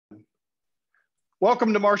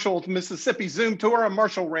Welcome to Marshall, Mississippi Zoom Tour. I'm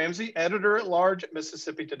Marshall Ramsey, editor-at-large at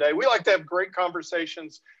Mississippi Today. We like to have great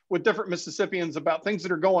conversations with different Mississippians about things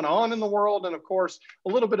that are going on in the world and, of course,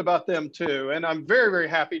 a little bit about them too. And I'm very, very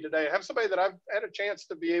happy today. I have somebody that I've had a chance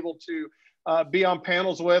to be able to be on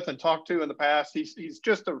panels with and talk to in the past. He's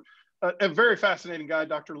just a very fascinating guy,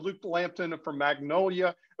 Dr. Luke Lampton from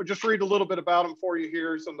Magnolia. I'll just read a little bit about him for you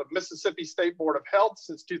here. He's on the Mississippi State Board of Health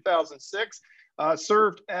since 2006.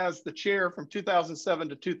 Served as the chair from 2007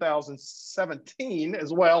 to 2017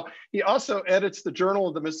 as well. He also edits the Journal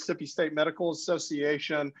of the Mississippi State Medical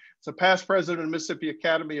Association. He's a past president of Mississippi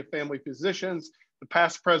Academy of Family Physicians, the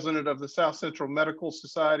past president of the South Central Medical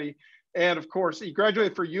Society. And of course, he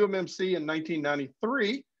graduated from UMMC in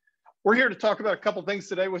 1993. We're here to talk about a couple things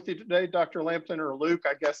today with you today, Dr. Lampton, or Luke.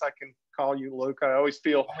 I guess I can call you Luke. I always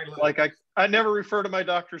feel like I never refer to my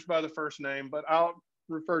doctors by the first name, but I'll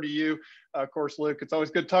refer to you. Of course, Luke, it's always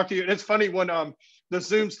good to talk to you. And it's funny, when the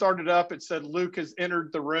Zoom started up, it said Luke has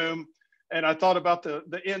entered the room. And I thought about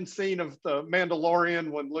the end scene of The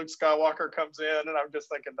Mandalorian when Luke Skywalker comes in, and I'm just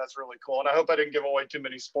thinking that's really cool. And I hope I didn't give away too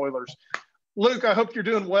many spoilers. Luke, I hope you're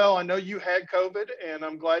doing well. I know you had COVID, and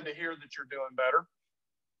I'm glad to hear that you're doing better.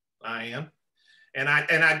 I am.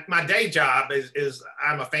 And my day job is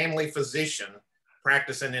I'm a family physician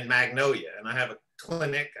practicing in Magnolia, and I have a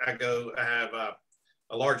clinic. I have a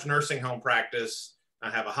large nursing home practice.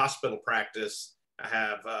 I have a hospital practice.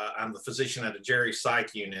 I'm the physician at a Jerry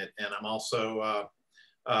Psych unit, and I'm also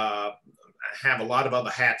have a lot of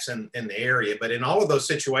other hats in the area. But in all of those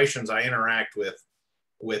situations, I interact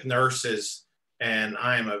with nurses, and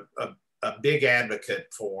I am a big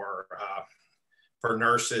advocate for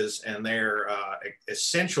nurses and their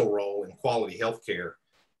essential role in quality healthcare.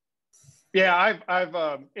 Yeah, I've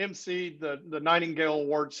emceed the Nightingale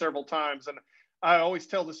Award several times, and I always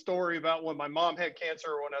tell the story about when my mom had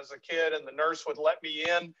cancer when I was a kid, and the nurse would let me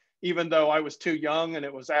in, even though I was too young, and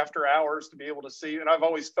it was after hours to be able to see. And I've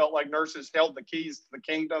always felt like nurses held the keys to the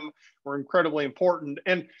kingdom, were incredibly important.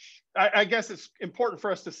 And I guess it's important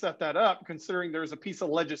for us to set that up, considering there's a piece of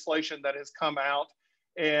legislation that has come out,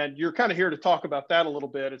 and you're kind of here to talk about that a little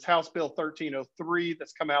bit. It's House Bill 1303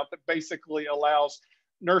 that's come out that basically allows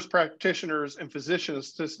nurse practitioners and physician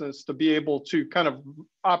assistants to be able to kind of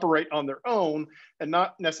operate on their own and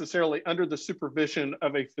not necessarily under the supervision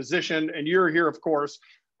of a physician. And you're here, of course,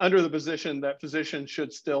 under the position that physicians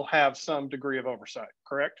should still have some degree of oversight,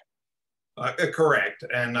 correct? Correct.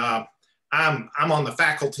 And I'm on the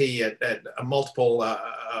faculty at multiple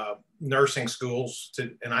nursing schools,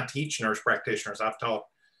 and I teach nurse practitioners. I've taught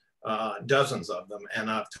dozens of them,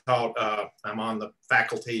 and I'm on the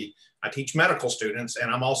faculty. I teach medical students, and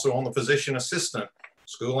I'm also on the physician assistant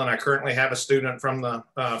school, and I currently have a student from the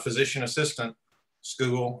physician assistant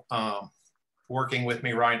school working with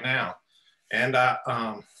me right now. And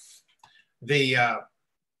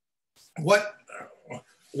what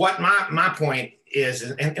my point is,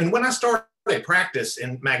 and when I started practice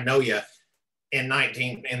in Magnolia in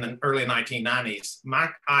the early 1990s, my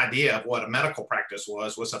idea of what a medical practice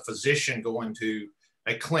was a physician going to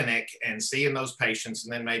a clinic and seeing those patients,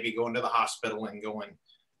 and then maybe going to the hospital and going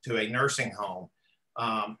to a nursing home.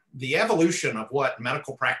 The evolution of what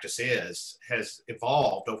medical practice has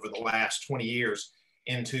evolved over the last 20 years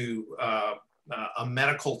into a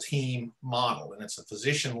medical team model, and it's a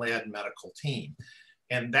physician-led medical team.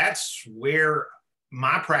 And that's where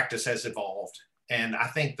my practice has evolved. And I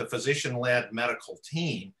think the physician-led medical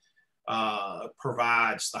team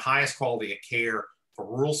provides the highest quality of care for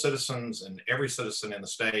rural citizens and every citizen in the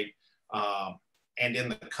state and in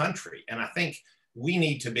the country. And I think we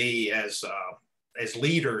need to be, as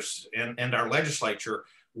leaders in our legislature,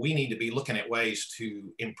 we need to be looking at ways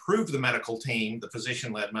to improve the medical team, the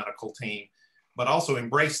physician-led medical team, but also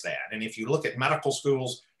embrace that. And if you look at medical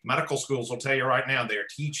schools will tell you right now, they're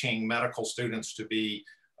teaching medical students to be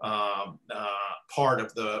part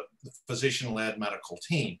of the physician-led medical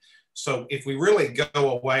team. So if we really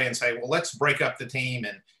go away and say, well, let's break up the team,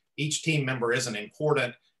 and each team member isn't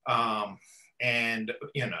important, and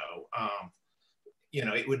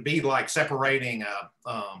it would be like separating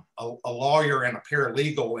a lawyer and a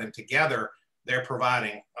paralegal, and together they're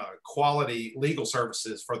providing quality legal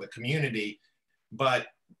services for the community, but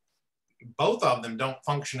both of them don't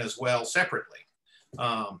function as well separately.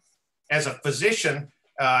 As a physician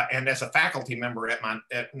and as a faculty member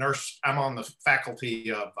at nurse, I'm on the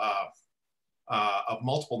faculty of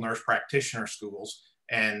multiple nurse practitioner schools,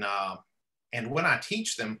 and when I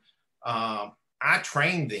teach them, I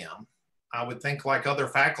train them. I would think, like other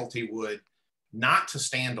faculty would, not to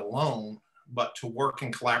stand alone, but to work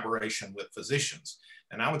in collaboration with physicians.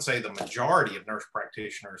 And I would say the majority of nurse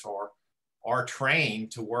practitioners are are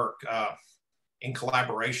trained to work in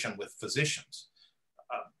collaboration with physicians.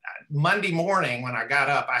 Monday morning when I got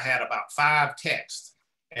up, I had about 5 texts,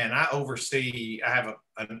 and I have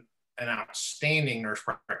an outstanding nurse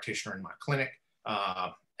practitioner in my clinic.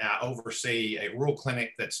 I oversee a rural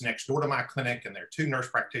clinic that's next door to my clinic, and there are 2 nurse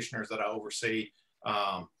practitioners that I oversee.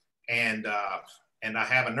 And I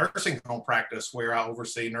have a nursing home practice where I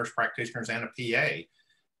oversee nurse practitioners and a PA.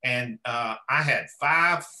 And I had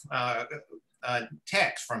 5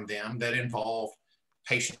 texts from them that involved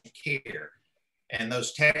patient care. And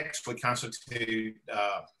those texts would constitute,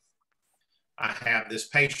 I have this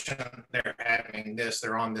patient, they're having this,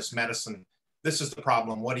 they're on this medicine. This is the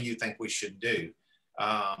problem. What do you think we should do?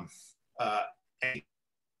 A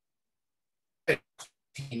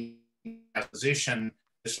physician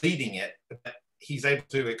is leading it, but he's able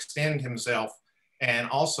to extend himself and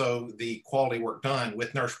also the quality work done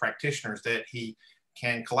with nurse practitioners that he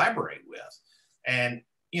can collaborate with. And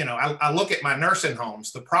you know, I look at my nursing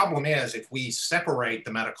homes. The problem is if we separate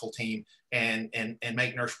the medical team and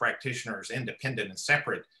make nurse practitioners independent and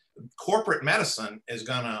separate, corporate medicine is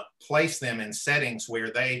going to place them in settings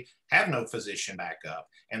where they have no physician backup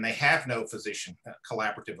and they have no physician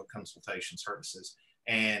collaborative or consultation services.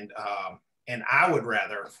 And I would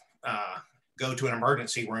rather go to an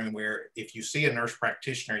emergency room where if you see a nurse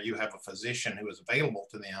practitioner, you have a physician who is available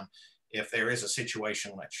to them if there is a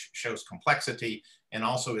situation which shows complexity and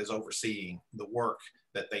also is overseeing the work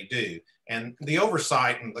that they do. And the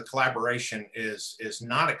oversight and the collaboration is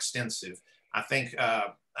not extensive. I think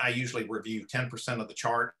I usually review 10% of the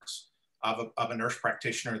charts of a nurse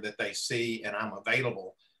practitioner that they see, and I'm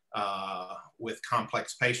available with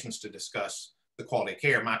complex patients to discuss the quality of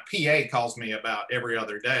care. My PA calls me about every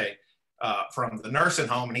other day from the nursing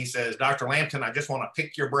home, and he says, Dr. Lampton, I just want to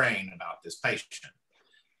pick your brain about this patient.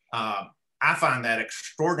 I find that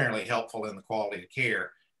extraordinarily helpful in the quality of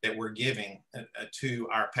care that we're giving to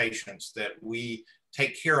our patients that we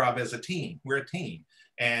take care of as a team. We're a team.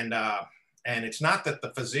 And it's not that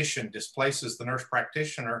the physician displaces the nurse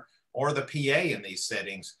practitioner or the PA in these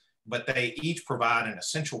settings, but they each provide an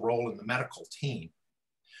essential role in the medical team.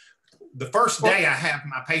 The first day I have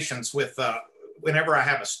my patients with, whenever I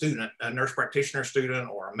have a student, a nurse practitioner student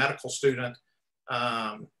or a medical student,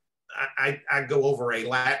 I go over a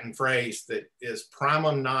Latin phrase that is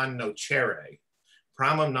primum non nocere,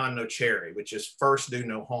 which is first do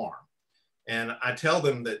no harm. And I tell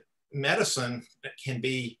them that medicine can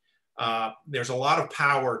be, there's a lot of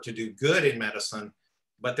power to do good in medicine,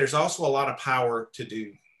 but there's also a lot of power to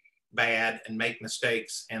do bad and make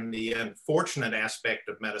mistakes. And the unfortunate aspect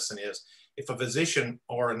of medicine is if a physician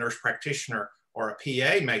or a nurse practitioner or a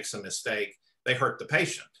PA makes a mistake, they hurt the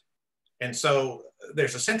patient. And so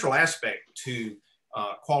there's a central aspect to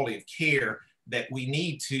quality of care that we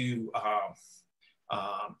need to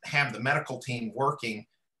have the medical team working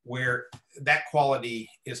where that quality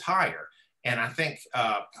is higher. And I think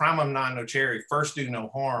primum non nocere, first do no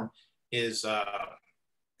harm,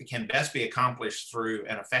 can best be accomplished through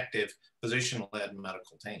an effective physician-led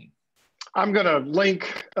medical team. I'm going to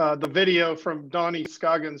link the video from Donnie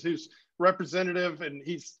Scoggins, who's representative, and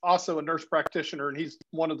he's also a nurse practitioner, and he's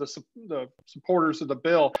one of the supporters of the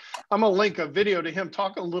bill. I'm going to link a video to him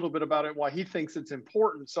talking a little bit about it, why he thinks it's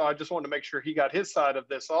important. So I just wanted to make sure he got his side of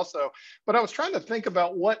this also. But I was trying to think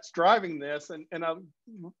about what's driving this, and I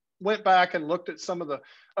went back and looked at some of the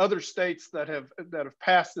other states that have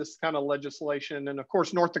passed this kind of legislation. And of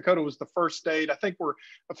course, North Dakota was the first state. I think we're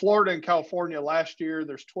Florida and California last year.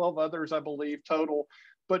 There's 12 others, I believe, total.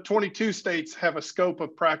 But 22 states have a scope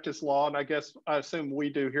of practice law, and I assume we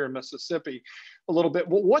do here in Mississippi a little bit.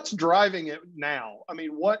 Well, what's driving it now? I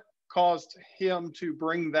mean, what caused him to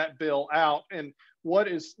bring that bill out, and what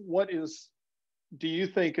do you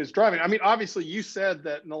think is driving? I mean, obviously, you said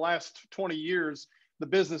that in the last 20 years, the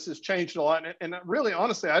business has changed a lot, and really,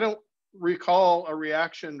 honestly, I don't recall a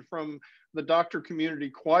reaction from the doctor community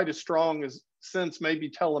quite as strong as since maybe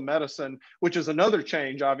telemedicine, which is another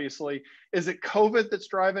change, obviously. Is it COVID that's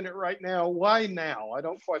driving it right now? Why now? I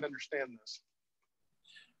don't quite understand this.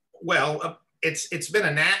 Well, it's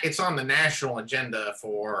on the national agenda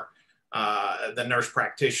for the Nurse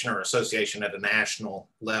Practitioner Association at a national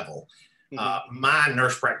level. My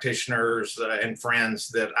nurse practitioners and friends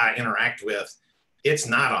that I interact with, it's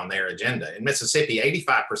not on their agenda. In Mississippi,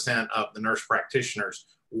 85% of the nurse practitioners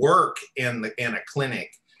work in a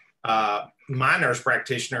clinic. My nurse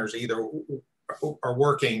practitioners either are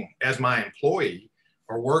working as my employee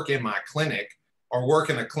or work in my clinic or work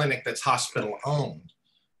in a clinic that's hospital owned.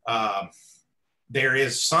 There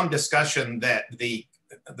is some discussion that the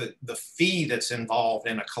fee that's involved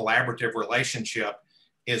in a collaborative relationship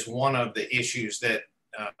is one of the issues that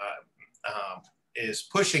is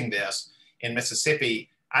pushing this in Mississippi.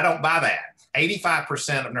 I don't buy that.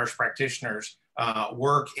 85% of nurse practitioners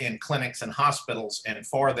work in clinics and hospitals and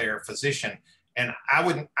for their physician. And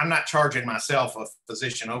I'm not charging myself a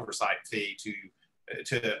physician oversight fee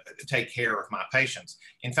to take care of my patients.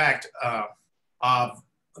 In fact, of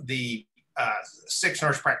the 6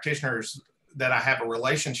 nurse practitioners that I have a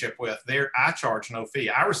relationship with, I charge no fee.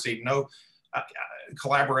 I receive no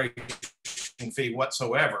collaboration fee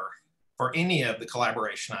whatsoever for any of the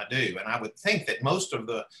collaboration I do. And I would think that most of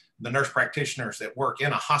the nurse practitioners that work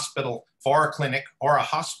in a hospital, for a clinic or a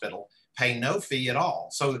hospital, pay no fee at all.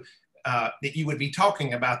 So that you would be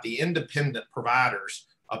talking about the independent providers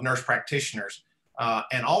of nurse practitioners.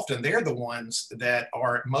 And often they're the ones that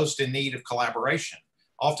are most in need of collaboration.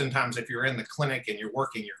 Oftentimes, if you're in the clinic and you're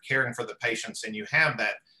working, you're caring for the patients and you have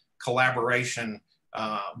that collaboration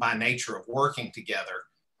by nature of working together.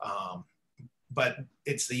 But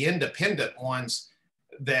it's the independent ones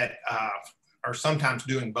that are sometimes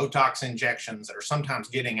doing Botox injections, that are sometimes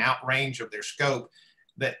getting out range of their scope,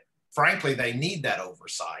 that frankly, they need that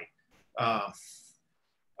oversight.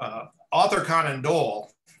 Arthur Conan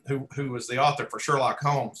Doyle, who was the author for Sherlock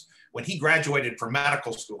Holmes, when he graduated from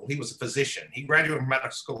medical school, he was a physician. He graduated from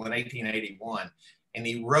medical school in 1881, and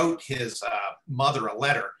he wrote his mother a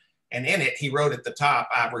letter. And in it, he wrote at the top,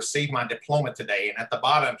 "I received my diploma today." And at the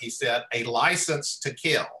bottom, he said, "A license to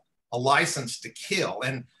kill, a license to kill."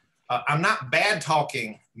 And I'm not bad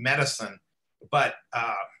talking medicine, but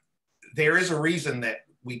there is a reason that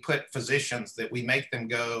we put physicians, that we make them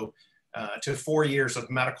go to 4 years of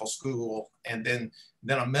medical school and then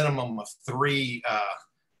a minimum of 3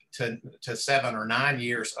 to 7 or 9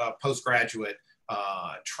 years of postgraduate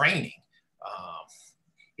training.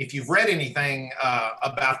 If you've read anything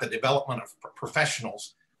about the development of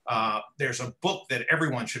professionals, there's a book that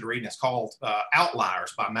everyone should read, and it's called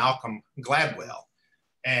Outliers by Malcolm Gladwell.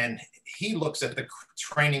 And he looks at the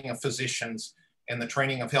training of physicians and the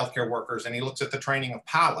training of healthcare workers, and he looks at the training of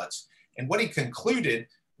pilots. And what he concluded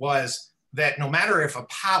was that no matter if a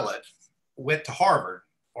pilot went to Harvard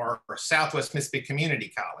or Southwest Mississippi Community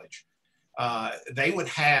College, they would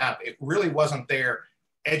have, it really wasn't their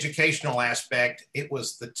educational aspect, it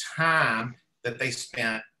was the time that they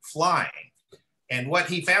spent flying. And what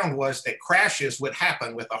he found was that crashes would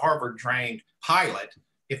happen with a Harvard-trained pilot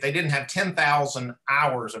if they didn't have 10,000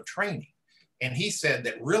 hours of training. And he said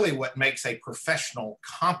that really what makes a professional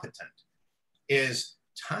competent is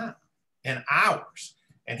time and hours.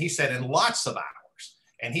 And he said, in lots of hours.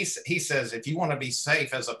 And he says, if you want to be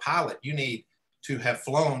safe as a pilot, you need to have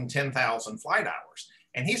flown 10,000 flight hours.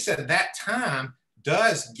 And he said that time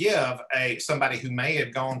does give somebody who may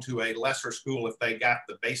have gone to a lesser school, if they got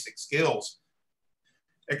the basic skills,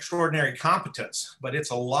 extraordinary competence, but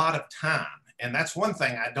it's a lot of time. And that's one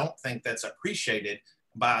thing I don't think that's appreciated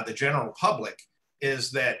by the general public,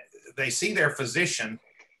 is that they see their physician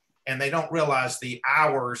and they don't realize the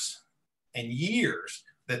hours and years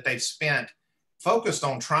that they've spent focused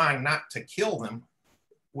on trying not to kill them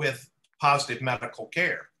with positive medical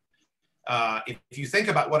care. If you think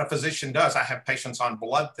about what a physician does, I have patients on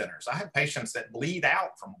blood thinners. I have patients that bleed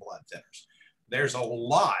out from blood thinners. There's a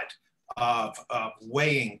lot of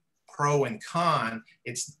weighing pro and con.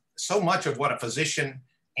 It's so much of what a physician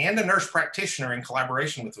and a nurse practitioner in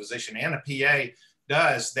collaboration with physician and a PA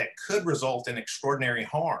does that could result in extraordinary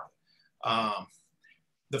harm.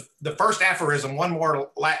 The first aphorism, one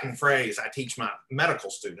more Latin phrase I teach my medical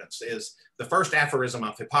students, is the first aphorism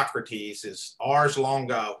of Hippocrates is "Ars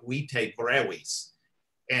longa, vitae brevis."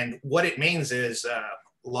 And what it means is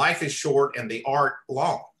life is short and the art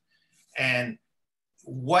long. And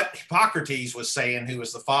what Hippocrates was saying, who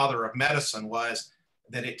was the father of medicine, was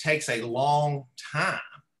that it takes a long time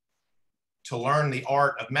to learn the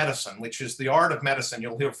art of medicine, which is the art of medicine.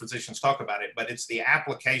 You'll hear physicians talk about it, but it's the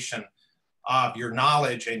application of your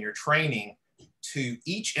knowledge and your training to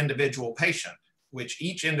each individual patient, which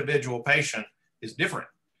each individual patient is different.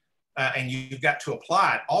 And you've got to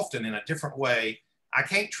apply it often in a different way. I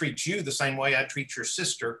can't treat you the same way I treat your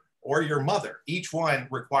sister or your mother. Each one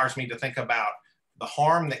requires me to think about the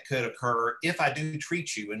harm that could occur if I do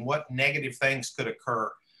treat you, and what negative things could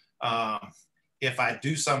occur if I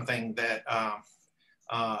do something that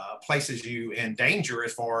places you in danger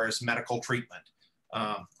as far as medical treatment.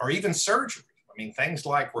 Or even surgery. I mean, things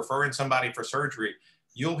like referring somebody for surgery.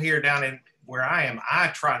 You'll hear down in where I am, I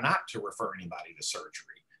try not to refer anybody to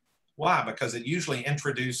surgery. Why? Because it usually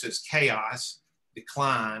introduces chaos,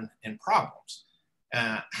 decline, and problems.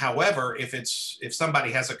 However, if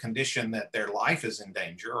somebody has a condition that their life is in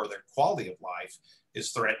danger or their quality of life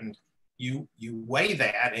is threatened, you weigh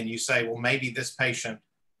that and you say, well, maybe this patient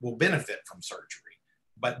will benefit from surgery.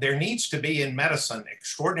 But there needs to be in medicine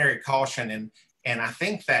extraordinary caution. And I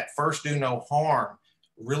think that first do no harm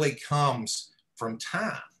really comes from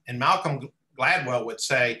time. And Malcolm Gladwell would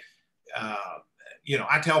say,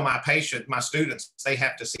 I tell my students, they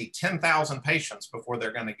have to see 10,000 patients before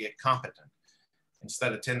they're going to get competent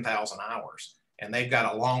instead of 10,000 hours. And they've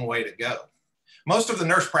got a long way to go. Most of the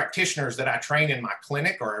nurse practitioners that I train in my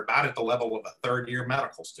clinic are about at the level of a third-year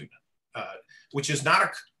medical student, which is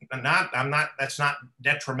that's not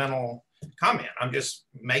detrimental comment. I'm just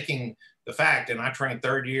making the fact, and I train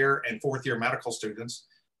third-year and fourth-year medical students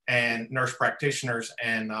and nurse practitioners,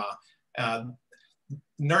 and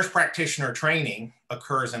nurse practitioner training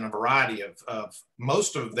occurs in a variety of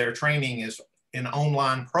most of their training is in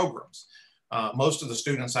online programs. Most of the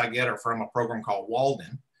students I get are from a program called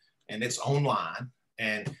Walden, and it's online,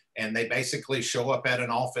 and they basically show up at an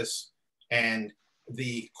office, and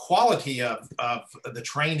the quality of the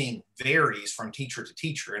training varies from teacher to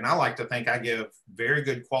teacher. And I like to think I give very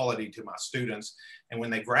good quality to my students, and when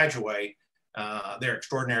they graduate, they're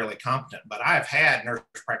extraordinarily competent. But I've had nurse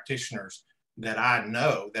practitioners that I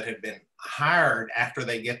know that have been hired after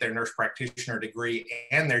they get their nurse practitioner degree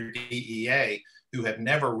and their DEA who have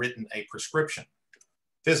never written a prescription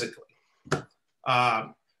physically.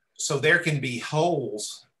 So there can be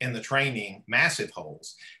holes in the training, massive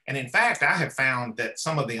holes. And in fact, I have found that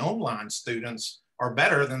some of the online students are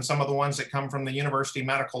better than some of the ones that come from the University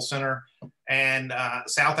Medical Center and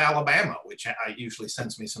South Alabama, which usually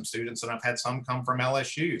sends me some students, and I've had some come from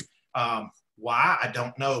LSU. Why? I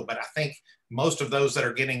don't know, but I think most of those that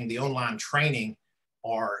are getting the online training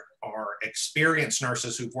are experienced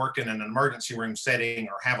nurses who've worked in an emergency room setting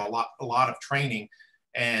or have a lot of training,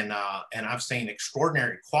 and I've seen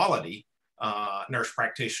extraordinary quality nurse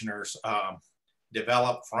practitioners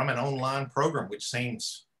develop from an online program, which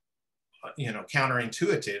seems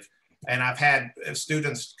counterintuitive. And I've had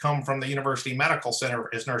students come from the University Medical Center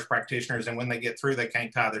as nurse practitioners, and when they get through, they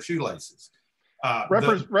can't tie their shoelaces.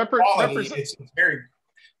 It's very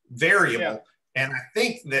variable. Yeah. And I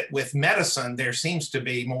think that with medicine, there seems to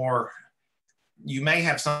be more, you may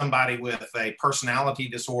have somebody with a personality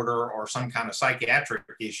disorder or some kind of psychiatric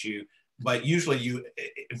issue, but usually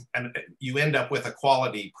you end up with a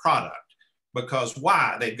quality product. Because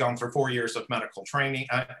why? They've gone through 4 years of medical training,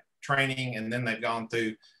 and then they've gone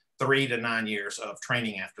through 3 to 9 years of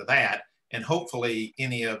training after that. And hopefully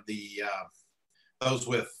any of the those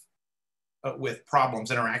with problems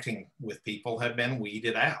interacting with people have been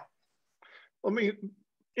weeded out. I mean,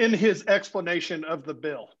 in his explanation of the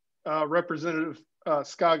bill, Representative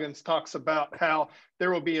Scoggins talks about how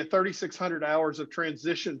there will be a 3,600 hours of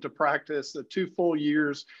transition to practice, 2 full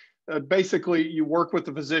years. Basically, you work with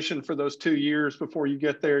the physician for those 2 years before you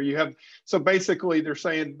get there. So basically, they're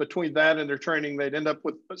saying between that and their training, they'd end up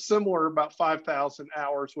with similar, about 5,000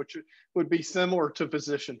 hours, which would be similar to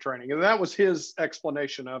physician training. And that was his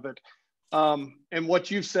explanation of it. And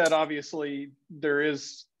what you've said, obviously, there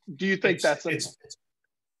is. Do you think that's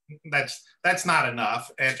not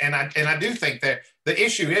enough? And I do think that the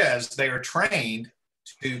issue is they are trained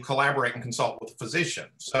to collaborate and consult with a physician.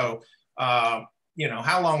 So, how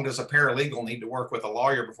long does a paralegal need to work with a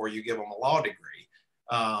lawyer before you give them a law degree?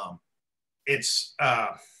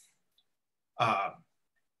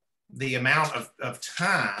 The amount of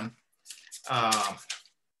time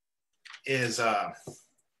is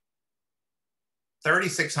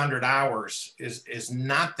 3,600 hours is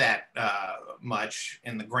not that much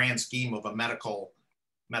in the grand scheme of a medical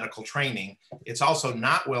training. It's also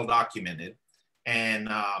not well documented, and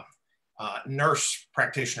nurse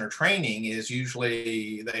practitioner training is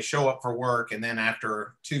usually they show up for work, and then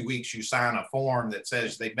after 2 weeks you sign a form that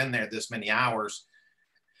says they've been there this many hours.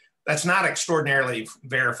 That's not extraordinarily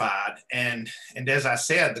verified, and as I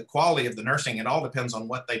said, the quality of the nursing, it all depends on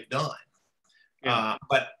what they've done. Yeah.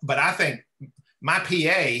 But I think my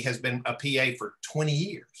PA has been a PA for 20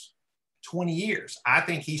 years. 20 years. I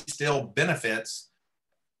think he still benefits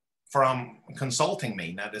from consulting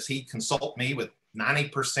me. Now, does he consult me with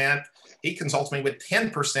 90%? He consults me with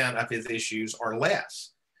 10% of his issues or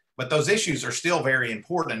less. But those issues are still very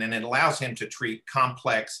important, and it allows him to treat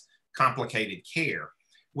complicated care,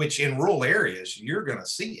 which in rural areas, you're going to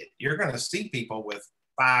see it. You're going to see people with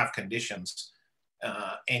 5 conditions.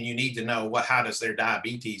 And you need to know how does their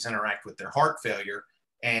diabetes interact with their heart failure,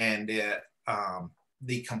 and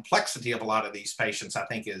the complexity of a lot of these patients, I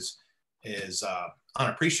think, is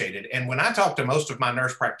unappreciated. And when I talk to most of my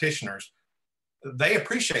nurse practitioners, they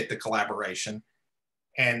appreciate the collaboration,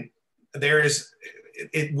 and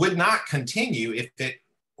it would not continue if it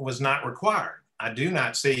was not required. I do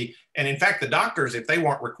not see, and in fact, the doctors, if they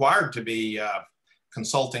weren't required to be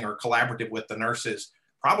consulting or collaborative with the nurses,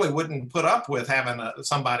 probably wouldn't put up with having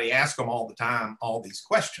somebody ask them all the time all these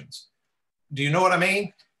questions. Do you know what I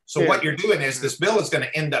mean? So what you're doing is this bill is going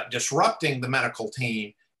to end up disrupting the medical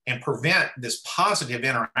team and prevent this positive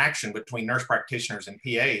interaction between nurse practitioners and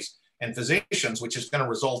PAs and physicians, which is going to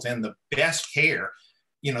result in the best care.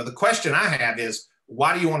 You know, the question I have is,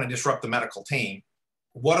 why do you want to disrupt the medical team?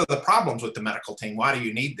 What are the problems with the medical team? Why do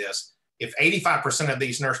you need this? If 85% of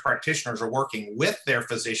these nurse practitioners are working with their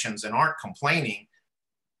physicians and aren't complaining,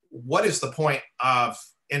 what is the point of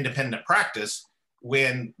independent practice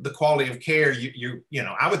when the quality of care, you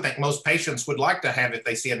know, I would think most patients would like to have, if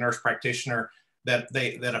they see a nurse practitioner, that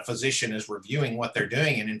a physician is reviewing what they're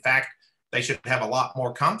doing. And in fact, they should have a lot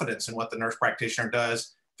more confidence in what the nurse practitioner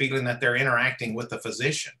does, feeling that they're interacting with the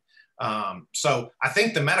physician. So I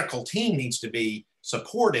think the medical team needs to be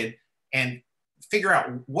supported and figure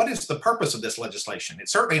out what is the purpose of this legislation.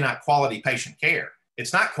 It's certainly not quality patient care.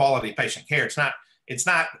 It's not quality patient care. It's not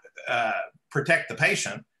protect the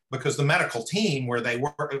patient, because the medical team, where they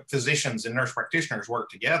work, physicians and nurse practitioners work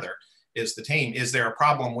together, is the team. Is there a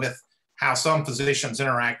problem with how some physicians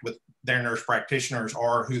interact with their nurse practitioners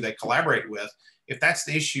or who they collaborate with? If that's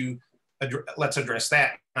the issue, let's address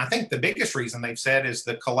that. And I think the biggest reason they've said is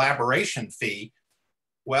the collaboration fee.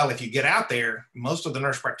 Well, if you get out there, most of the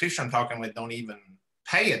nurse practitioners I'm talking with don't even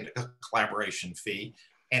pay a collaboration fee.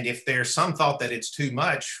 And if there's some thought that it's too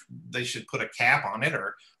much, they should put a cap on it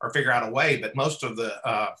or figure out a way. But most of the,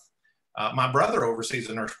 my brother oversees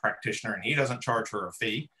a nurse practitioner and he doesn't charge her a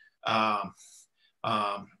fee.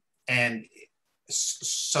 And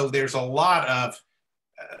so there's a lot of,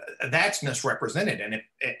 that's misrepresented. And,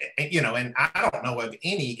 you know, and I don't know of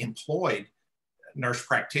any employed nurse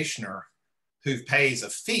practitioner who pays a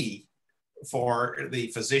fee for the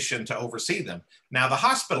physician to oversee them. Now, the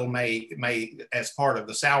hospital may, as part of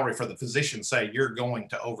the salary for the physician, say you're going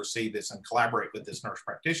to oversee this and collaborate with this nurse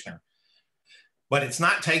practitioner, but it's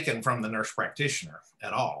not taken from the nurse practitioner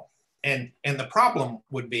at all. And the problem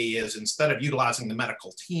would be is, instead of utilizing the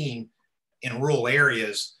medical team in rural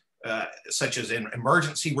areas, such as in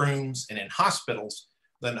emergency rooms and in hospitals,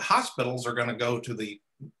 then the hospitals are going to go to the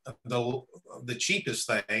cheapest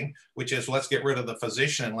thing, which is, let's get rid of the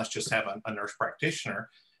physician and let's just have a nurse practitioner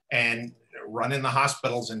and run in the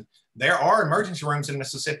hospitals. And there are emergency rooms in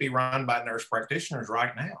Mississippi run by nurse practitioners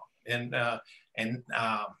right now. And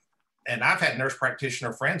I've had nurse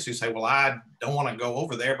practitioner friends who say, well, I don't want to go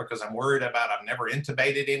over there because I'm worried about, I've never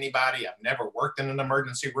intubated anybody, I've never worked in an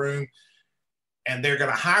emergency room. And they're going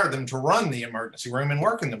to hire them to run the emergency room and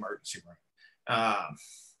work in the emergency room.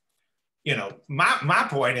 You know, my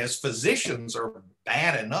point is, physicians are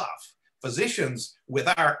bad enough. Physicians, with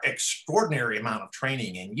our extraordinary amount of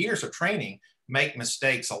training and years of training, make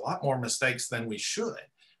mistakes, a lot more mistakes than we should.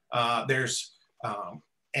 And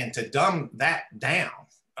to dumb that down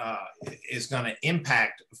is going to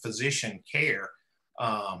impact physician care.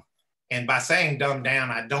 And by saying dumb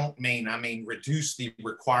down, I mean reduce the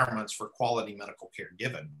requirements for quality medical care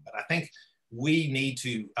given. But I think we need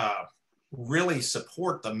to really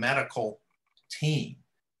support the medical team.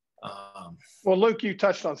 Well, Luke, you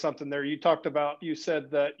touched on something there. You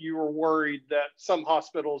said that you were worried that some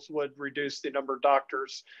hospitals would reduce the number of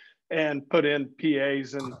doctors and put in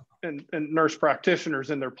PAs and nurse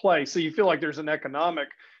practitioners in their place. So you feel like there's an economic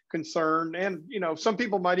concern. And, you know, some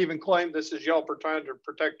people might even claim this is y'all trying to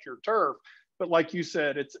protect your turf. But like you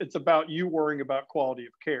said, it's about you worrying about quality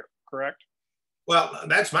of care, correct? Well,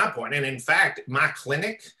 that's my point. And in fact, my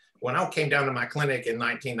clinic, when I came down to my clinic in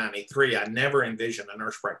 1993, I never envisioned a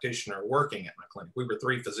nurse practitioner working at my clinic. We were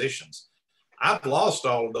 3 physicians. I've lost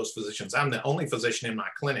all of those physicians. I'm the only physician in my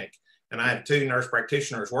clinic, and I have 2 nurse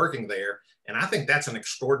practitioners working there. And I think that's an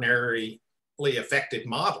extraordinarily effective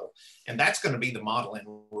model. And that's going to be the model in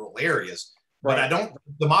rural areas. Right. But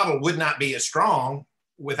the model would not be as strong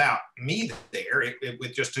without me there,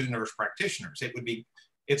 with just 2 nurse practitioners. It would be,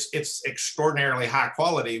 it's extraordinarily high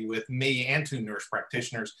quality with me and 2 nurse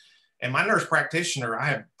practitioners. And my nurse practitioner, I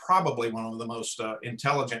have probably one of the most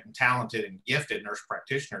intelligent and talented and gifted nurse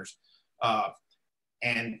practitioners.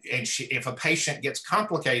 And if a patient gets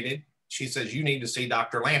complicated, she says, you need to see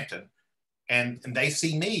Dr. Lampton. And they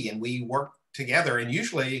see me, and we work together. And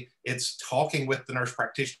usually it's talking with the nurse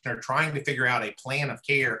practitioner, trying to figure out a plan of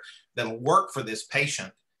care that'll work for this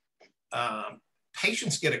patient.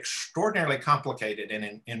 Patients get extraordinarily complicated.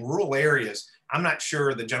 And in rural areas, I'm not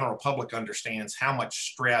sure the general public understands how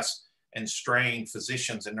much stress and strain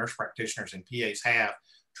physicians and nurse practitioners and PAs have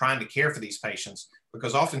trying to care for these patients,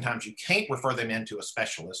 because oftentimes you can't refer them into a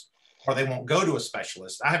specialist. or they won't go to a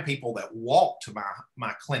specialist. I have people that walk to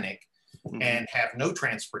my clinic and have no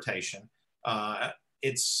transportation.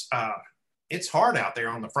 It's hard out there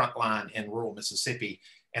on the front line in rural Mississippi.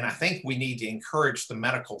 And I think we need to encourage the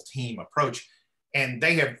medical team approach. And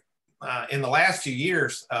they have, in the last few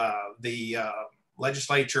years, the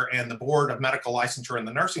legislature and the Board of Medical Licensure and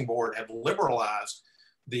the Nursing Board have liberalized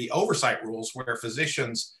the oversight rules where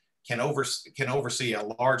physicians can oversee a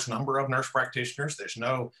large number of nurse practitioners.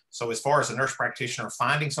 So as far as a nurse practitioner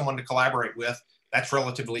finding someone to collaborate with, that's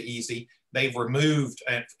relatively easy. They've removed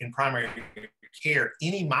in primary care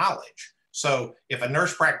any mileage. So if a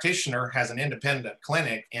nurse practitioner has an independent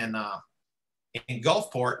clinic in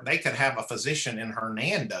Gulfport, they could have a physician in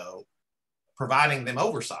Hernando providing them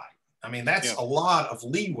oversight. I mean, that's a lot of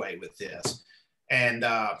leeway with this. And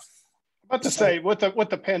about to say with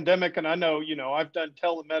the pandemic, and I know, I've done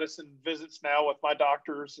telemedicine visits now with my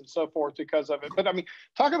doctors and so forth because of it. But I mean,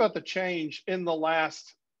 talk about the change in the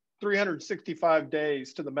last 365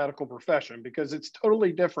 days to the medical profession, because it's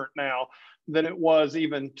totally different now than it was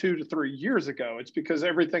even 2 to 3 years ago. It's because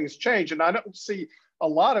everything's changed, and I don't see a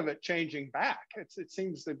lot of it changing back. It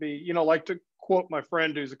seems to be, like to quote my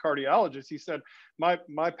friend who's a cardiologist, he said,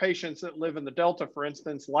 my patients that live in the Delta, for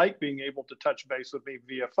instance, like being able to touch base with me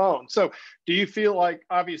via phone. So do you feel like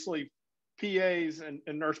obviously PAs and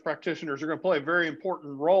nurse practitioners are going to play a very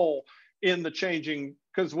important role in the changing,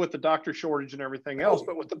 because with the doctor shortage and everything else,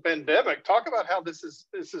 but with the pandemic, talk about how this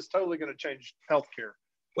is totally going to change healthcare.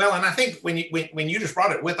 Well, and I think when you just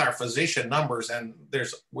brought it with our physician numbers, and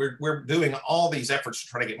we're doing all these efforts to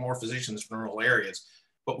try to get more physicians in rural areas,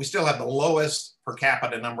 but we still have the lowest per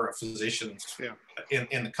capita number of physicians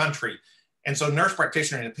in the country. And so nurse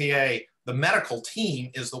practitioner and PA, the medical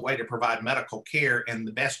team is the way to provide medical care and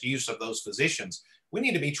the best use of those physicians. We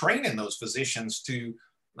need to be training those physicians to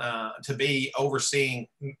be overseeing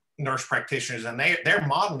nurse practitioners, and their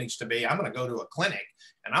model needs to be, I'm going to go to a clinic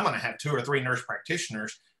and I'm going to have 2 or 3 nurse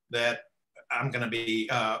practitioners that I'm going to be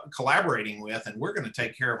collaborating with, and we're going to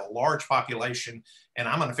take care of a large population, and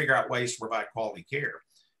I'm going to figure out ways to provide quality care.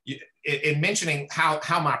 In mentioning how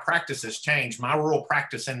my practice has changed, my rural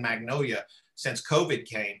practice in Magnolia since COVID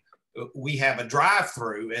came, we have a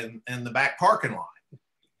drive-through in the back parking lot,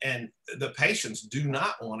 and the patients do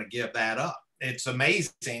not want to give that up. It's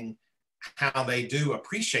amazing how they do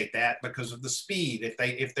appreciate that because of the speed.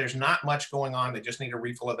 If there's not much going on, they just need a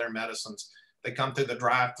refill of their medicines. They come through the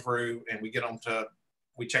drive-through and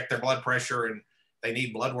we check their blood pressure, and they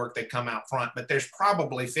need blood work, they come out front. But there's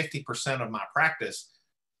probably 50% of my practice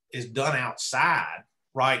is done outside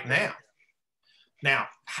right now. Now,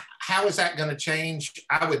 how is that going to change?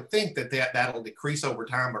 I would think that'll decrease over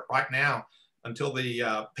time, but right now, until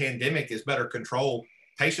the pandemic is better controlled,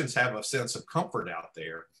 patients have a sense of comfort out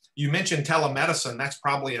there. You mentioned telemedicine. That's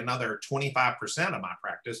probably another 25% of my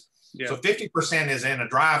practice. Yeah. So 50% is in a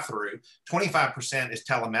drive-through, 25% is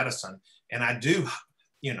telemedicine. And I do,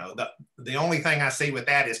 the only thing I see with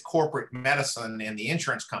that is corporate medicine, and the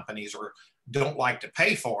insurance companies don't like to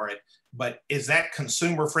pay for it. But is that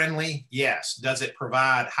consumer friendly? Yes. Does it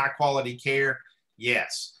provide high quality care?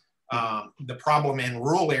 Yes. The problem in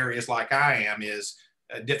rural areas like I am is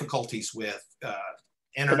difficulties with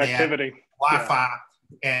internet, connectivity, Wi-Fi,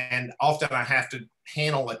 and often I have to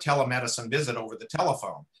handle a telemedicine visit over the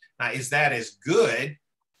telephone. Now, is that as good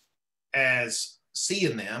as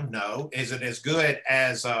seeing them? No. Is it as good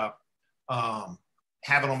as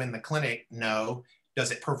having them in the clinic? No.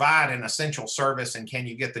 Does it provide an essential service, and can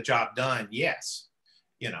you get the job done? Yes.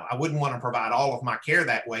 I wouldn't want to provide all of my care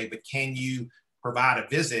that way, but can you provide a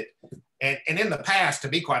visit? And in the past, to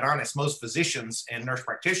be quite honest, most physicians and nurse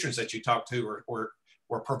practitioners that you talk to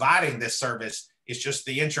were providing this service. It's just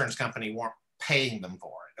the insurance company weren't paying them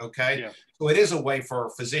for it. Okay. Yeah. So it is a way for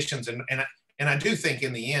physicians. And I do think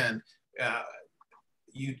in the end,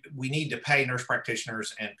 we need to pay nurse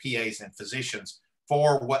practitioners and PAs and physicians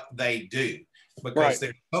for what they do, because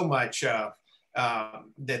there's so much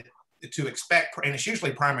that to expect, and it's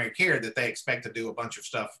usually primary care that they expect to do a bunch of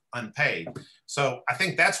stuff unpaid. So I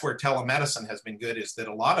think that's where telemedicine has been good, is that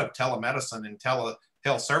a lot of telemedicine and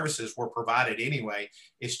telehealth services were provided anyway.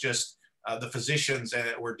 It's just the physicians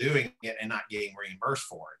that were doing it and not getting reimbursed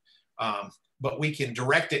for it. But we can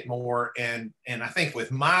direct it more. And I think with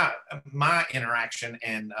my interaction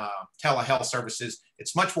and telehealth services,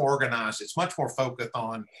 it's much more organized. It's much more focused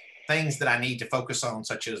on things that I need to focus on,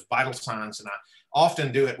 such as vital signs. And I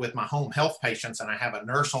often do it with my home health patients, and I have a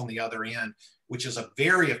nurse on the other end, which is a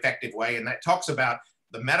very effective way. And that talks about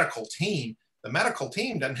the medical team. The medical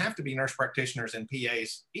team doesn't have to be nurse practitioners and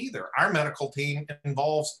PAs either. Our medical team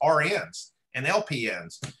involves RNs and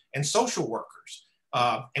LPNs and social workers.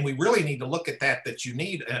 And we really need to look at that you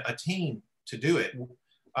need a team to do it.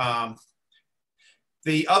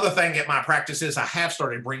 The other thing at my practice is I have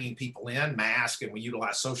started bringing people in, mask, and we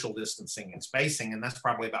utilize social distancing and spacing, and that's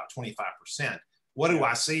probably about 25%. What do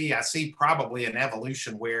I see? I see probably an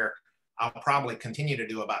evolution where I'll probably continue to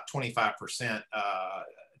do about 25%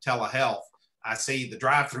 telehealth. I see the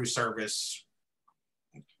drive-through service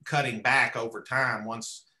cutting back over time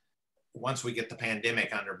once we get the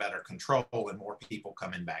pandemic under better control and more people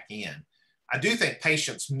coming back in. I do think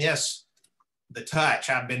patients miss the touch.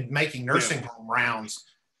 I've been making nursing home rounds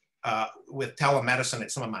with telemedicine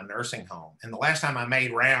at some of my nursing home. And the last time I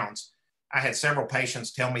made rounds, I had several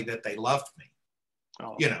patients tell me that they loved me,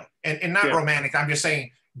 and not romantic. I'm just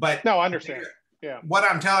saying, but no, I understand. Yeah. What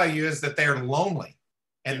I'm telling you is that they're lonely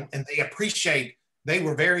and they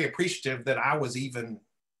were very appreciative that I was even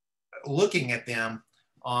looking at them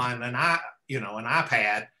on an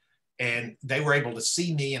iPad, and they were able to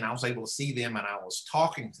see me and I was able to see them and I was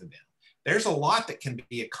talking to them. There's a lot that can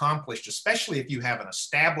be accomplished, especially if you have an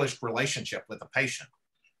established relationship with a patient.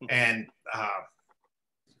 And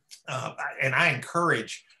I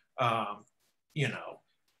encourage,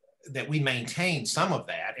 that we maintain some of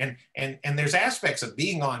that. And there's aspects of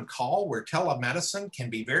being on call where telemedicine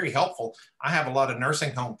can be very helpful. I have a lot of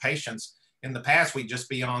nursing home patients. In the past, we'd just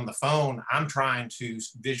be on the phone. I'm trying to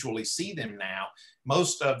visually see them now.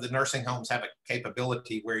 Most of the nursing homes have a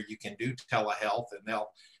capability where you can do telehealth,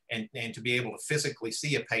 and to be able to physically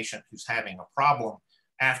see a patient who's having a problem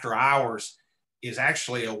after hours is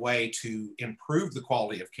actually a way to improve the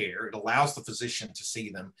quality of care. It allows the physician to see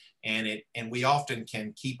them, and we often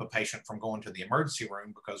can keep a patient from going to the emergency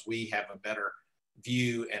room because we have a better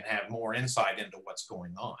view and have more insight into what's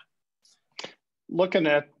going on. Looking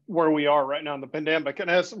at where we are right now in the pandemic,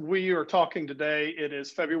 and as we are talking today, it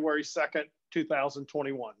is February 2nd,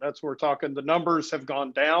 2021. That's where we're talking. The numbers have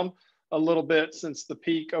gone down a little bit since the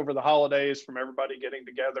peak over the holidays from everybody getting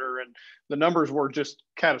together, and the numbers were just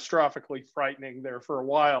catastrophically frightening there for a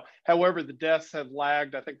while. However, the deaths have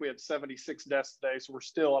lagged. I think we had 76 deaths today, so we're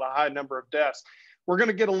still at a high number of deaths. We're going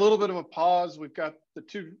to get a little bit of a pause. We've got the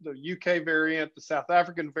UK variant, the South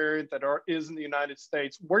African variant that is in the United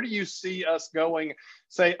States. Where do you see us going,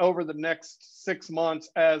 say, over the next 6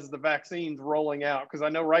 months as the vaccine's rolling out? Because I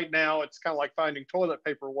know right now it's kind of like finding toilet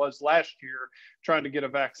paper was last year trying to get a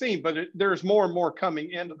vaccine, but there's more and more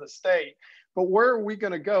coming into the state. But where are we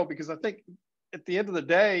going to go? Because I think at the end of the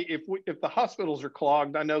day, if the hospitals are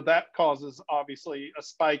clogged, I know that causes obviously a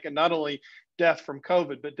spike in not only death from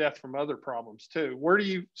COVID, but death from other problems too. Where do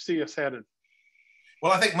you see us headed?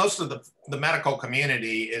 Well, I think most of the medical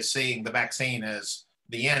community is seeing the vaccine as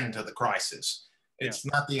the end to the crisis. It's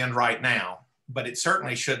not the end right now, but it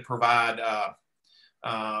certainly should provide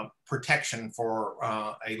protection for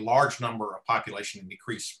a large number of population and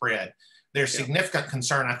decrease spread. There's significant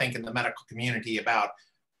concern, I think, in the medical community about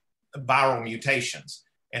viral mutations,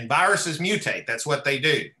 and viruses mutate. That's what they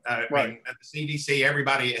do. I mean, at the CDC,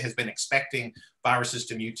 everybody has been expecting viruses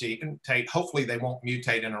to mutate. Hopefully they won't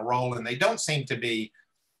mutate in a roll, and they don't seem to be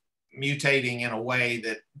mutating in a way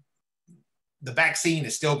that the vaccine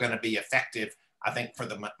is still going to be effective, I think, for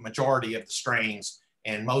the majority of the strains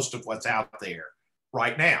and most of what's out there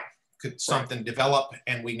right now. Could something develop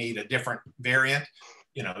and we need a different variant?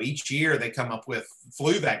 Each year they come up with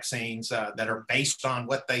flu vaccines that are based on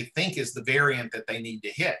what they think is the variant that they need to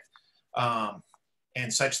hit.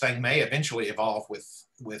 And such thing may eventually evolve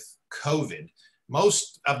with COVID.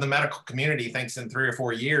 Most of the medical community thinks in 3 or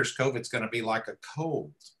 4 years, COVID's going to be like a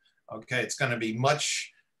cold. Okay, it's going to be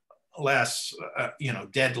much less,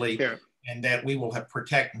 deadly, and that we will have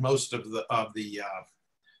protect most of the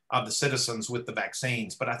citizens with the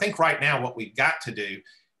vaccines. But I think right now what we've got to do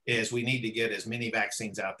is we need to get as many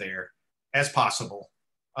vaccines out there as possible.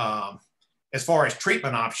 As far as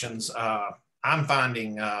treatment options, I'm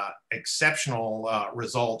finding exceptional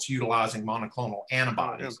results utilizing monoclonal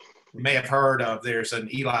antibodies. You may have heard of, there's an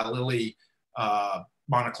Eli Lilly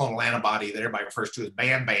monoclonal antibody that everybody refers to as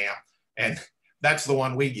Bam Bam, and that's the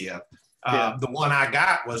one we give. The one I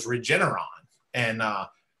got was Regeneron. And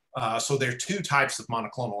so there are 2 types of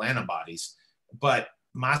monoclonal antibodies, but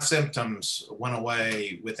my symptoms went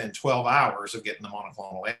away within 12 hours of getting the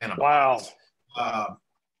monoclonal antibody. Wow.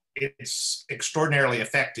 It's extraordinarily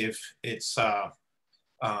effective. It's the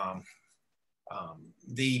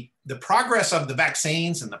progress of the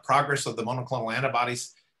vaccines and the progress of the monoclonal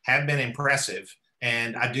antibodies have been impressive,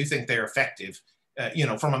 and I do think they're effective.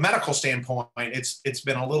 From a medical standpoint, it's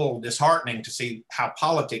been a little disheartening to see how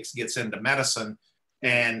politics gets into medicine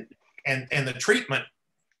and the treatment.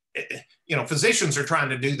 Physicians are trying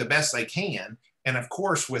to do the best they can. And of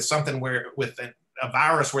course, with something with a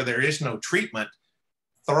virus where there is no treatment,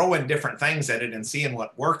 throwing different things at it and seeing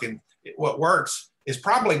what works is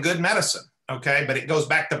probably good medicine. Okay. But it goes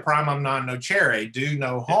back to primum non nocere, do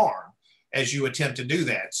no harm as you attempt to do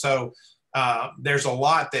that. So there's a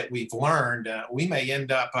lot that we've learned. We may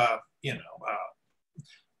end up,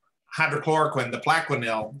 hydrochloroquine, the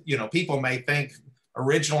Plaquenil, people may think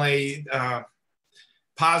originally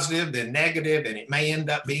positive, then negative, and it may end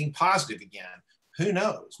up being positive again. Who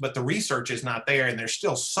knows? But the research is not there, and there's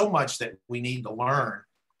still so much that we need to learn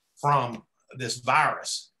from this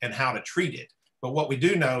virus and how to treat it. But what we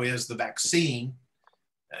do know is the vaccine,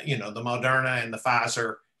 the Moderna and the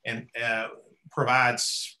Pfizer, and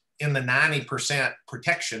provides in the 90%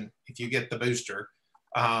 protection if you get the booster.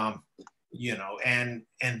 And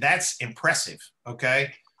that's impressive.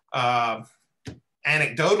 Okay.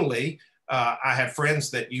 Anecdotally, I have friends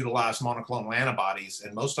that utilize monoclonal antibodies,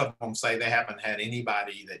 and most of them say they haven't had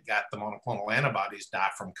anybody that got the monoclonal antibodies die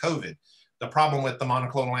from COVID. The problem with the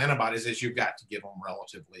monoclonal antibodies is you've got to give them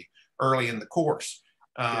relatively early in the course.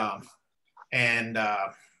 But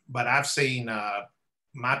I've seen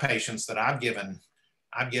my patients that I've given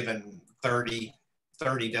 30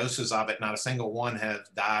 doses of it. Not a single one has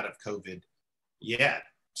died of COVID yet.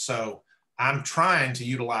 So I'm trying to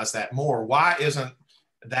utilize that more. Why isn't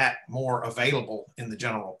that more available in the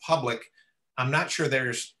general public? I'm not sure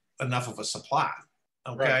there's enough of a supply.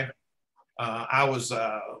 Okay. Right. I was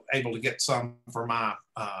able to get some for my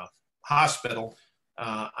hospital.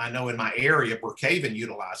 I know in my area, Brookhaven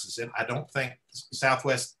utilizes it. I don't think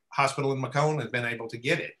Southwest Hospital in Macomb has been able to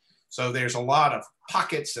get it. So there's a lot of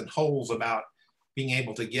pockets and holes about being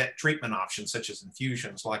able to get treatment options such as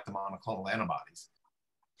infusions like the monoclonal antibodies.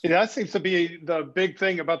 Yeah, that seems to be the big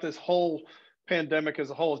thing about this whole pandemic as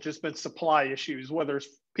a whole. It's just been supply issues, whether it's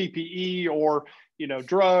PPE or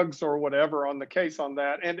drugs or whatever on the case on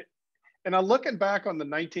that. And I'm looking back on the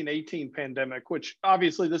 1918 pandemic, which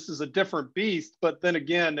obviously this is a different beast, but then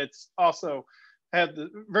again, it's also had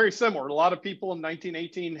very similar. A lot of people in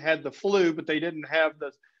 1918 had the flu, but they didn't have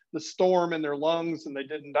the storm in their lungs and they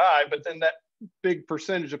didn't die. But then that big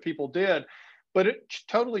percentage of people did. But it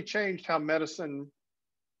totally changed how medicine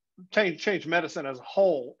changed medicine as a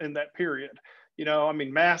whole in that period.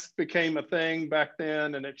 Masks became a thing back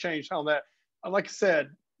then, and it changed how that, like I said,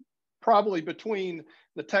 probably between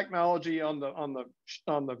the technology on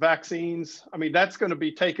the vaccines. That's going to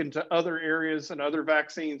be taken to other areas and other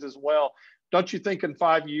vaccines as well. Don't you think in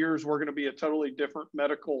 5 years, we're going to be a totally different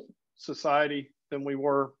medical society than we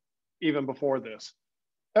were even before this?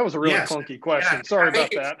 That was a really clunky question. Yeah, sorry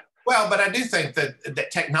about that. Well, but I do think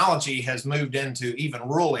that technology has moved into even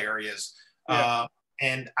rural areas. Yeah.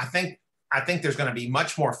 And I think there's going to be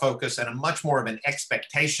much more focus and a much more of an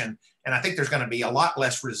expectation. And I think there's going to be a lot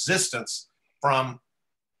less resistance from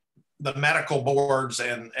the medical boards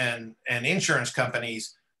and insurance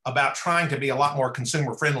companies about trying to be a lot more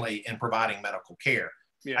consumer friendly in providing medical care.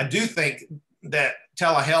 Yeah. I do think that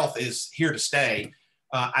telehealth is here to stay.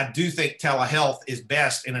 I do think telehealth is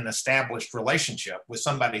best in an established relationship with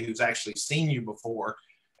somebody who's actually seen you before.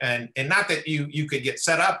 And not that you could get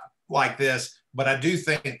set up like this, but I do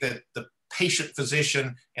think that the patient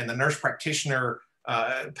physician and the nurse practitioner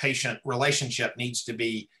patient relationship needs to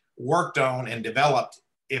be worked on and developed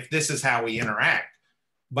if this is how we interact.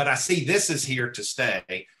 But I see this is here to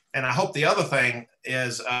stay. And I hope the other thing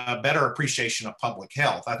is a better appreciation of public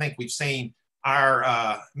health. I think we've seen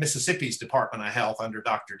our Mississippi's Department of Health under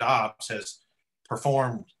Dr. Dobbs has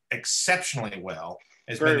performed exceptionally well,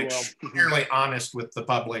 has been extremely honest with the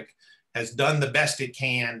public, has done the best it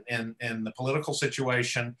can in the political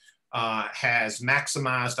situation, has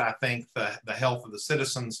maximized, I think, the health of the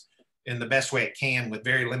citizens in the best way it can with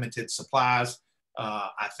very limited supplies.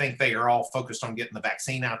 I think they are all focused on getting the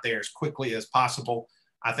vaccine out there as quickly as possible.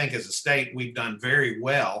 I think as a state, we've done very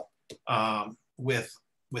well with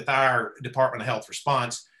our Department of Health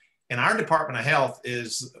response. And our Department of Health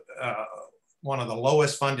is one of the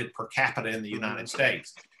lowest funded per capita in the United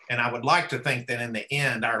States. And I would like to think that in the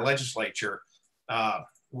end, our legislature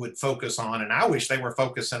would focus on, and I wish they were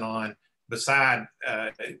focusing on, beside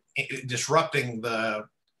disrupting the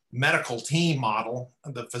medical team model,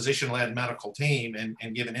 the physician-led medical team,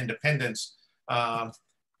 and giving independence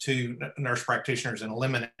to nurse practitioners and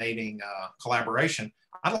eliminating collaboration.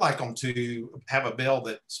 I'd like them to have a bill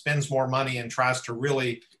that spends more money and tries to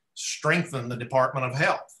really strengthen the Department of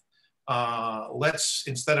Health. Let's,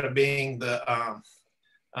 instead of being the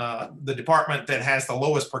department that has the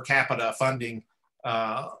lowest per capita funding,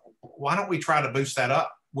 why don't we try to boost that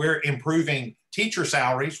up? We're improving teacher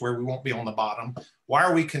salaries where we won't be on the bottom. Why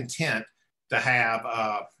are we content to have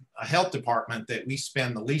a health department that we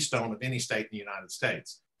spend the least on of any state in the United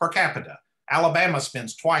States per capita. Alabama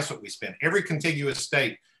spends twice what we spend. Every contiguous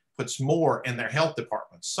state puts more in their health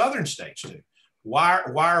departments. Southern states do. Why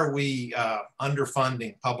are we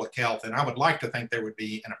underfunding public health? And I would like to think there would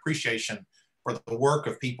be an appreciation for the work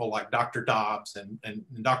of people like Dr. Dobbs and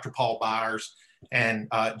Dr. Paul Byers and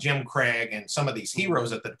Jim Craig and some of these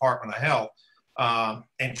heroes at the Department of Health,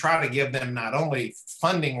 and try to give them not only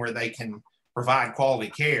funding where they can provide quality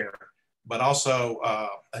care, but also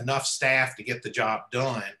enough staff to get the job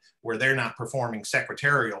done where they're not performing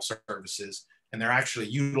secretarial services and they're actually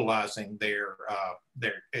utilizing their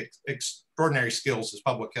extraordinary skills as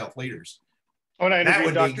public health leaders. That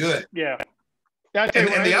would be good. Yeah.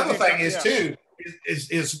 And the other thing is too,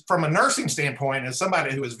 is from a nursing standpoint, as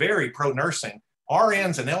somebody who is very pro-nursing,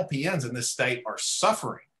 RNs and LPNs in this state are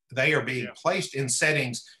suffering. They are being placed in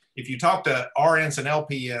settings. If you talk to RNs and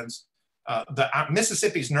LPNs,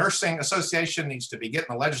 Mississippi's Nursing Association needs to be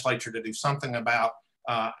getting the legislature to do something about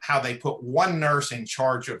how they put one nurse in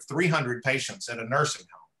charge of 300 patients at a nursing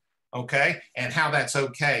home, okay? And how that's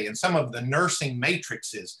okay. And some of the nursing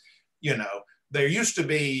matrices, you know, there used to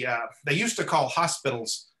be, they used to call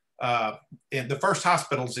hospitals, in the first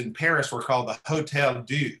hospitals in Paris were called the Hotel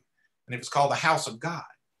Dieu, and it was called the House of God.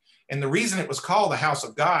 And the reason it was called the House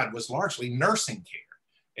of God was largely nursing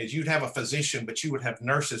care, as you'd have a physician, but you would have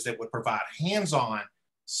nurses that would provide hands-on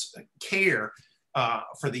care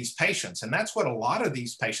for these patients. And that's what a lot of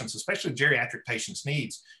these patients, especially geriatric patients,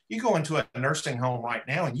 needs. You go into a nursing home right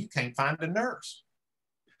now and you can't find a nurse,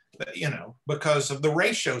 you know, because of the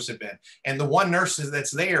ratios have been. And the one nurse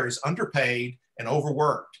that's there is underpaid and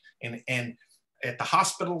overworked. And at the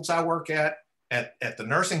hospitals I work at the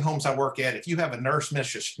nursing homes I work at, if you have a nurse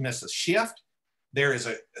miss a shift, there's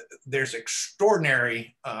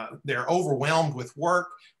extraordinary, they're overwhelmed with work.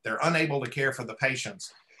 They're unable to care for the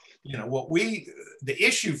patients. You know, the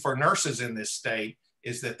issue for nurses in this state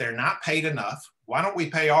is that they're not paid enough. Why don't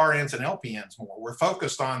we pay RNs and LPNs more? We're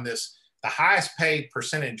focused on this, the highest paid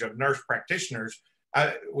percentage of nurse practitioners,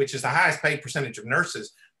 which is the highest paid percentage of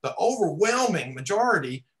nurses. The overwhelming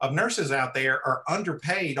majority of nurses out there are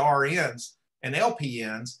underpaid RNs and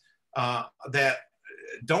LPNs that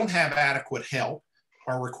don't have adequate help,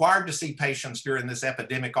 are required to see patients during this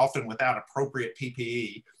epidemic, often without appropriate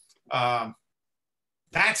PPE.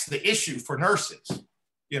 That's the issue for nurses.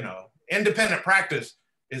 You know, independent practice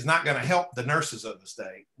is not going to help the nurses of the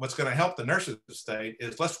state. What's going to help the nurses of the state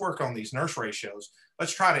is let's work on these nurse ratios.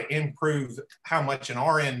 Let's try to improve how much an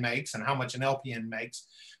RN makes and how much an LPN makes.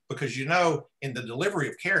 Because, you know, in the delivery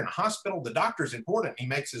of care in a hospital, the doctor is important. He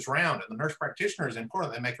makes his round, and the nurse practitioner is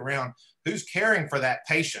important. They make a round. Who's caring for that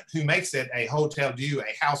patient? Who makes it a Hotel Dieu,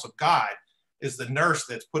 a house of God, is the nurse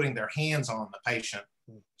that's putting their hands on the patient,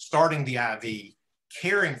 starting the IV,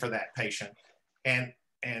 caring for that patient. And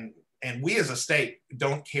we as a state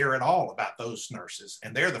don't care at all about those nurses,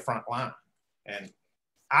 and they're the front line. And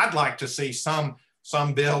I'd like to see some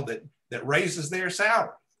bill that raises their salary,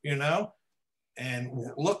 you know, and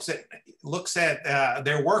looks at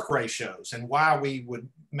their work ratios and why we would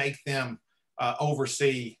make them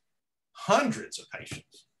oversee hundreds of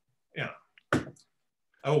patients. You know.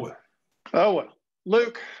 Oh well.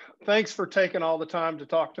 Luke, thanks for taking all the time to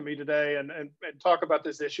talk to me today and talk about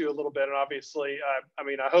this issue a little bit. And obviously, I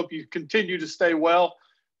mean, I hope you continue to stay well.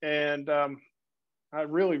 And I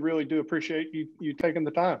really, really do appreciate you taking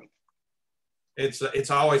the time. It's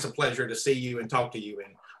always a pleasure to see you and talk to you.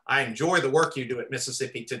 And I enjoy the work you do at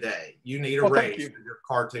Mississippi Today. You need a raise for your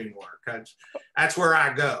cartoon work. That's where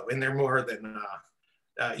I go. And they're more than,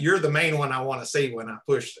 you're the main one I want to see when I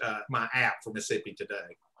push my app for Mississippi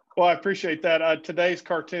Today. Well, I appreciate that. Today's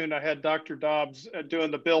cartoon, I had Dr. Dobbs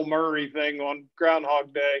doing the Bill Murray thing on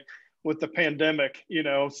Groundhog Day with the pandemic, you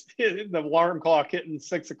know, the alarm clock hitting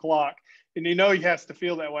 6 o'clock. And you know he has to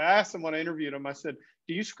feel that way. I asked him when I interviewed him, I said,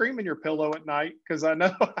 do you scream in your pillow at night? Because I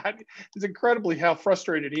know it's incredibly how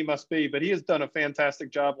frustrated he must be, but he has done a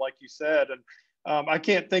fantastic job, like you said. And I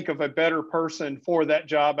can't think of a better person for that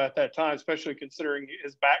job at that time, especially considering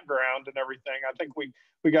his background and everything. I think we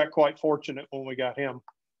got quite fortunate when we got him.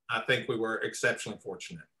 I think we were exceptionally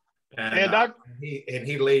fortunate. And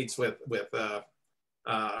he leads with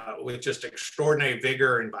just extraordinary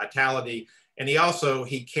vigor and vitality. And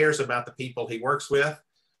he cares about the people he works with.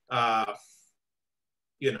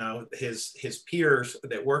 You know, his peers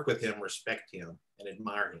that work with him respect him and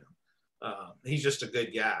admire him. He's just a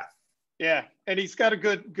good guy. Yeah, and he's got a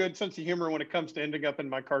good sense of humor when it comes to ending up in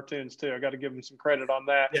my cartoons too. I got to give him some credit on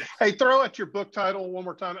that. Yeah. Hey, throw out your book title one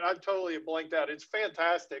more time. I totally blanked out. It's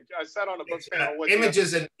fantastic. I sat on a book panel with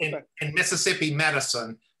Images in Mississippi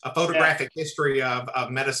Medicine, a photographic history of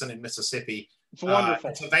medicine in Mississippi. It's wonderful.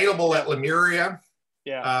 It's available at Lemuria,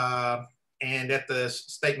 yeah, and at the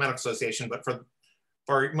State Medical Association. But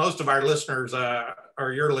for most of our listeners,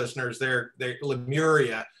 or your listeners, their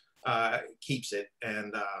Lemuria keeps it,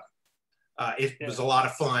 and it was a lot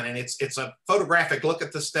of fun. And it's a photographic look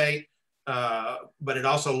at the state, but it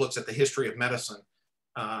also looks at the history of medicine,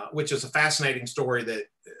 which is a fascinating story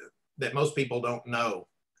that most people don't know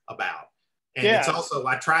about. And it's also,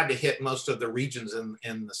 I tried to hit most of the regions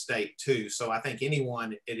in the state too. So I think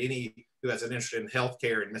anyone who has an interest in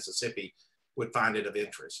healthcare in Mississippi would find it of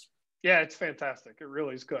interest. Yeah, it's fantastic. It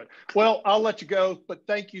really is good. Well, I'll let you go, but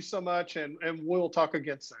thank you so much. And we'll talk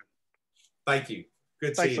again soon. Thank you.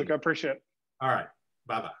 Good Thanks, seeing Luke. I appreciate it. All right.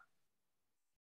 Bye-bye.